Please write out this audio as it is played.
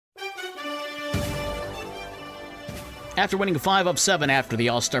After winning 5 of 7 after the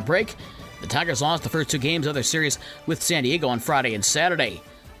All-Star break, the Tigers lost the first 2 games of their series with San Diego on Friday and Saturday.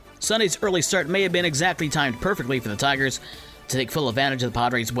 Sunday's early start may have been exactly timed perfectly for the Tigers to take full advantage of the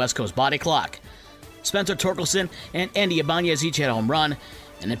Padres' West Coast body clock. Spencer Torkelson and Andy Ibanez each had a home run,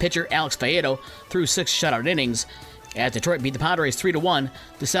 and then pitcher Alex Faedo threw 6 shutout innings as Detroit beat the Padres 3-1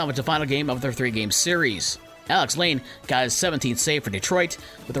 to salvage the final game of their 3-game series. Alex Lane got his 17th save for Detroit,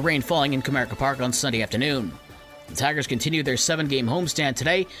 with the rain falling in Comerica Park on Sunday afternoon. The Tigers continued their 7-game homestand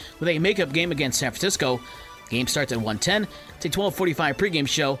today with a makeup game against San Francisco. The game starts at 1:10. It's a 12:45 pregame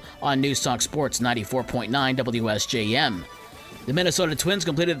show on News Talk Sports 94.9 WSJM. The Minnesota Twins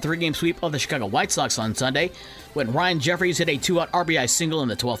completed the 3-game sweep of the Chicago White Sox on Sunday when Ryan Jeffries hit a 2-out RBI single in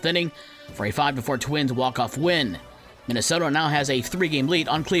the 12th inning for a 5-4 Twins walk-off win. Minnesota now has a 3-game lead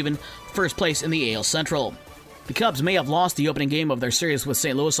on Cleveland, first place in the AL Central. The Cubs may have lost the opening game of their series with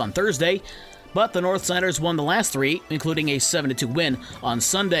St. Louis on Thursday, but the Northsiders won the last 3, including a 7-2 win on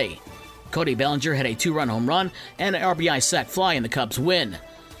Sunday. Cody Bellinger had a 2-run home run and an RBI sac fly in the Cubs' win.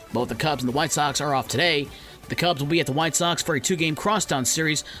 Both the Cubs and the White Sox are off today. The Cubs will be at the White Sox for a 2-game crosstown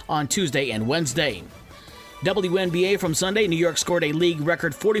series on Tuesday and Wednesday. WNBA from Sunday, New York scored a league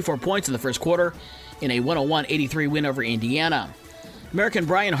record 44 points in the first quarter in a 101-83 win over Indiana. American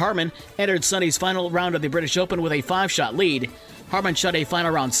Brian Harman entered Sunday's final round of the British Open with a 5-shot lead. Harman shot a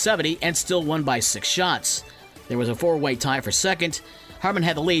final round 70 and still won by 6 shots. There was a 4-way tie for second. Harman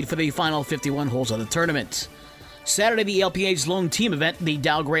had the lead for the final 51 holes of the tournament. Saturday, the LPA's lone team event, the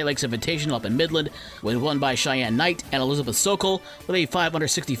Dow Great Lakes Invitational up in Midland, was won by Cheyenne Knight and Elizabeth Sokol with a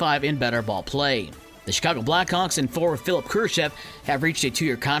 565 in better ball play. The Chicago Blackhawks and forward Philip Khrushchev have reached a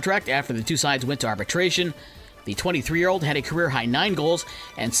 2-year contract after the two sides went to arbitration. The 23-year-old had a career-high 9 goals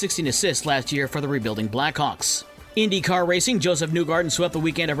and 16 assists last year for the rebuilding Blackhawks. IndyCar racing, Joseph Newgarden swept the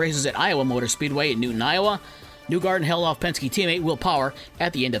weekend of races at Iowa Motor Speedway in Newton, Iowa. Newgarden held off Penske teammate Will Power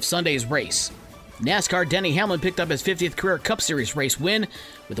at the end of Sunday's race. NASCAR, Denny Hamlin picked up his 50th career Cup Series race win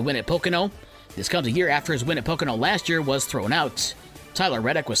with a win at Pocono. This comes a year after his win at Pocono last year was thrown out. Tyler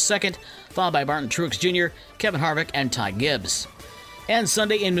Reddick was second, followed by Martin Truex Jr., Kevin Harvick, and Ty Gibbs. And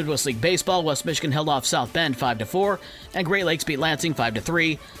Sunday in Midwest League Baseball, West Michigan held off South Bend 5-4, and Great Lakes beat Lansing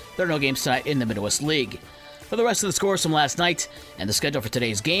 5-3. There are no games tonight in the Midwest League. For the rest of the scores from last night and the schedule for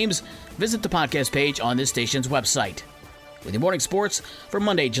today's games, visit the podcast page on this station's website. With your morning sports for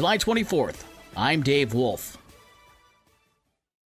Monday, July 24th, I'm Dave Wolf.